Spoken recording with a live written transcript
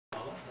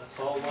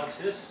So watch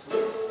this.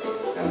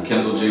 I'm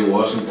Kendall J.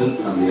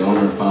 Washington. I'm the owner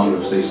and founder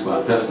of Safe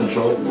Spot Pest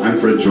Control. I'm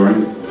Fred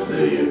Jordan,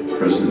 the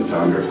president and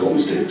founder of Golden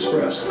State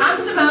Express. I'm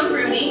Simone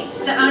Rooney,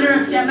 the owner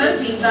of Demo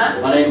Diva.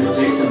 My name is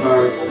Jason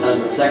Burns, and I'm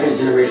the second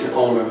generation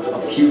owner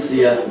of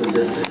QCS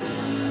Logistics.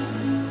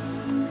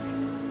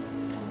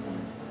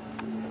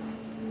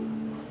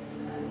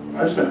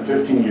 I've spent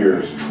 15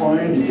 years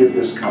trying to get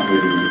this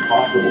company to be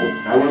profitable.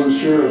 I wasn't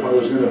sure if I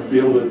was going to be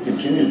able to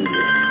continue to do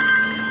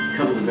it. The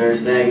company was very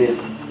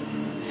stagnant,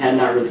 had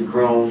not really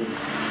grown. I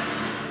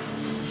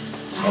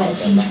had a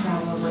huge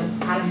problem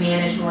with how to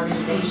manage an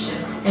organization.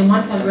 And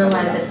once I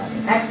realized that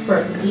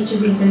experts in each of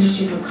these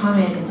industries would come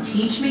in and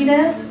teach me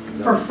this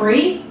for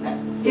free,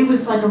 it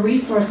was like a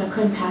resource I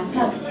couldn't pass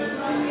up.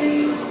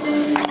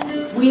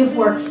 We have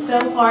worked so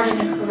hard in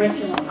the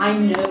curriculum. I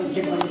know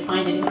you're going to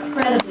find it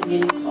incredibly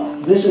meaningful.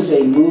 This is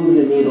a Move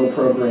the Needle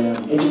program.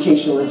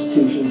 Educational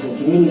institutions and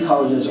community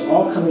colleges are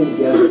all coming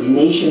together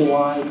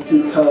nationwide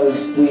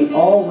because we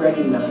all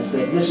recognize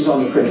that this is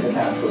on the critical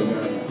path for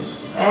America.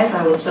 As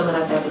I was filling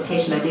out the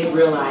application, I did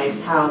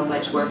realize how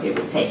much work it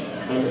would take.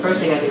 And the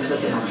first thing I did was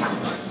look at my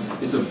calendar.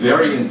 It's a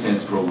very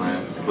intense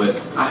program, but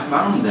I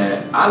found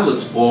that I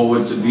looked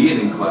forward to being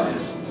in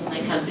class.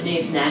 My company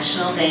is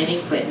National Van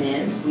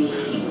Equipment. We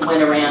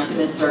went around in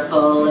a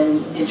circle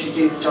and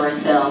introduced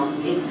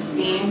ourselves. It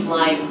seemed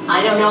like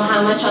I don't know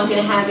how much I'm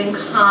going to have in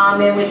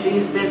common with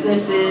these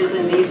businesses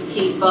and these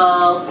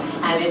people,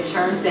 and it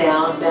turns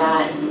out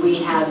that we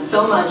have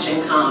so much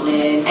in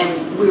common,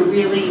 and we're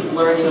really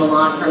learning a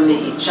lot from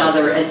each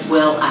other as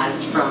well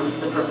as from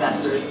the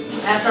professors.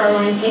 After our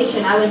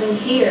orientation, I was in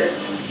tears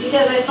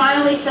because I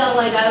finally felt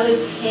like I was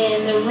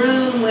in the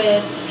room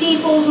with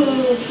people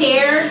who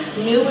cared,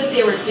 knew what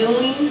they were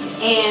doing,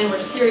 and were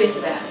serious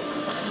about it.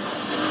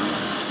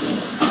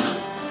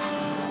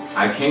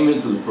 I came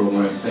into the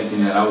program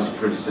thinking that I was a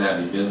pretty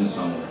savvy business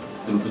owner.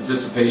 Through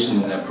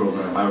participation in that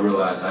program, I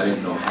realized I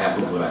didn't know half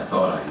of what I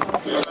thought I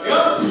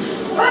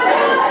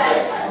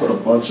knew. Put a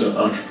bunch of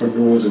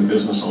entrepreneurs and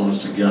business owners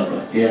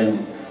together,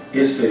 and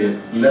it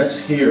said, let's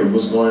hear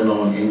what's going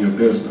on in your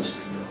business.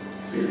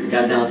 It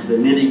got down to the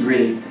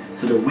nitty-gritty,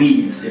 to the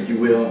weeds, if you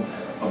will,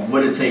 of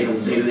what it takes on a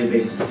day-to-day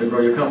basis to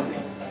grow your company.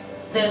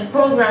 The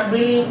program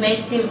really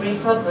makes you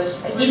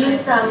refocus and give you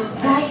some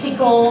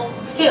practical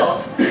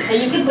skills that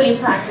you can put in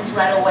practice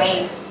right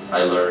away.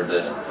 I learned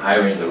that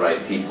hiring the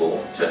right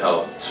people to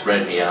help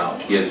spread me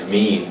out gives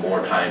me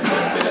more time to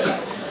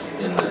invest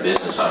in the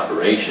business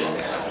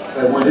operations.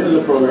 I went into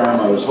the program,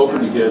 I was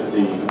hoping to get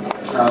the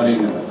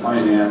accounting and the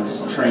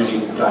finance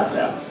training, got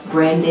that.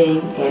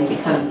 Branding and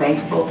becoming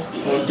bankable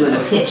and doing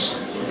a pitch.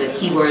 The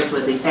keywords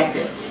was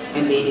effective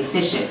and being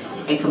efficient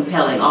and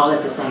compelling all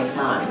at the same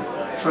time.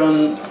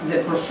 From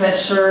the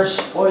professors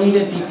or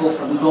even people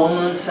from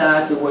Goldman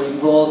Sachs that were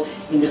involved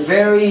in the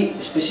very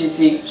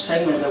specific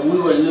segments that we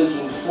were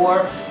looking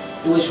for,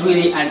 it was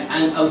really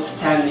an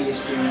outstanding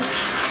experience.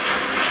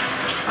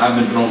 I've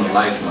been thrown a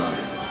lifeline.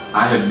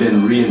 I have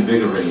been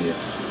reinvigorated.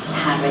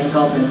 Having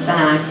Goldman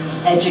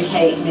Sachs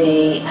educate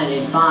me and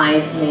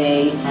advise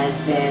me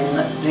has been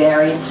a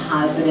very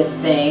positive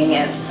thing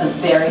at a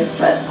very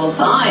stressful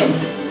time.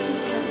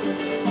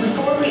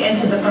 Before we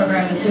entered the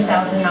program in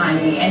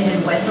 2009, we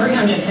ended with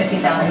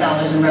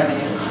 $350,000 in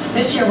revenue.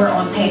 This year we're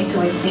on pace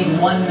to exceed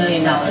 $1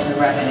 million in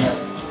revenue.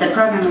 The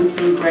program has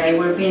been great.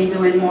 We've been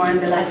doing more in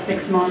the last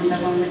 6 months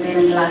than what we did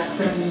in the last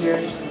 3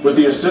 years. With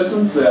the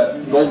assistance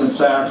that Goldman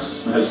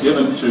Sachs has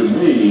given to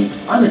me,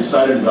 I'm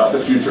excited about the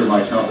future of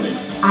my company.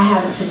 I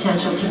have the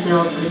potential to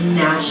build a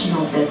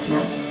national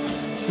business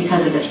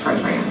because of this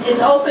program.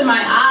 It's opened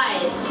my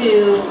eyes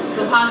to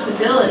the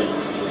possibilities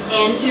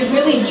and to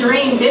really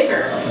dream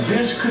bigger.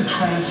 This could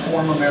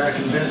transform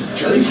American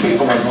business. These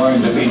people are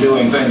going to be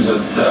doing things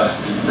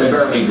that they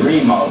barely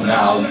dream of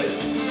now.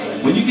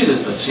 When you get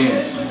a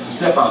chance to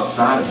step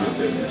outside of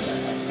your business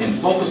and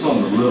focus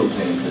on the little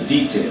things, the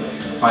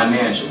details, the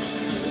financials,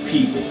 the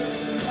people,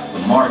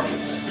 the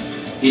markets,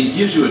 it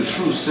gives you a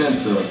true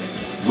sense of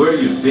where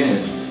you've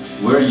been,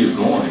 where you're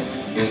going,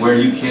 and where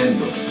you can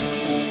go.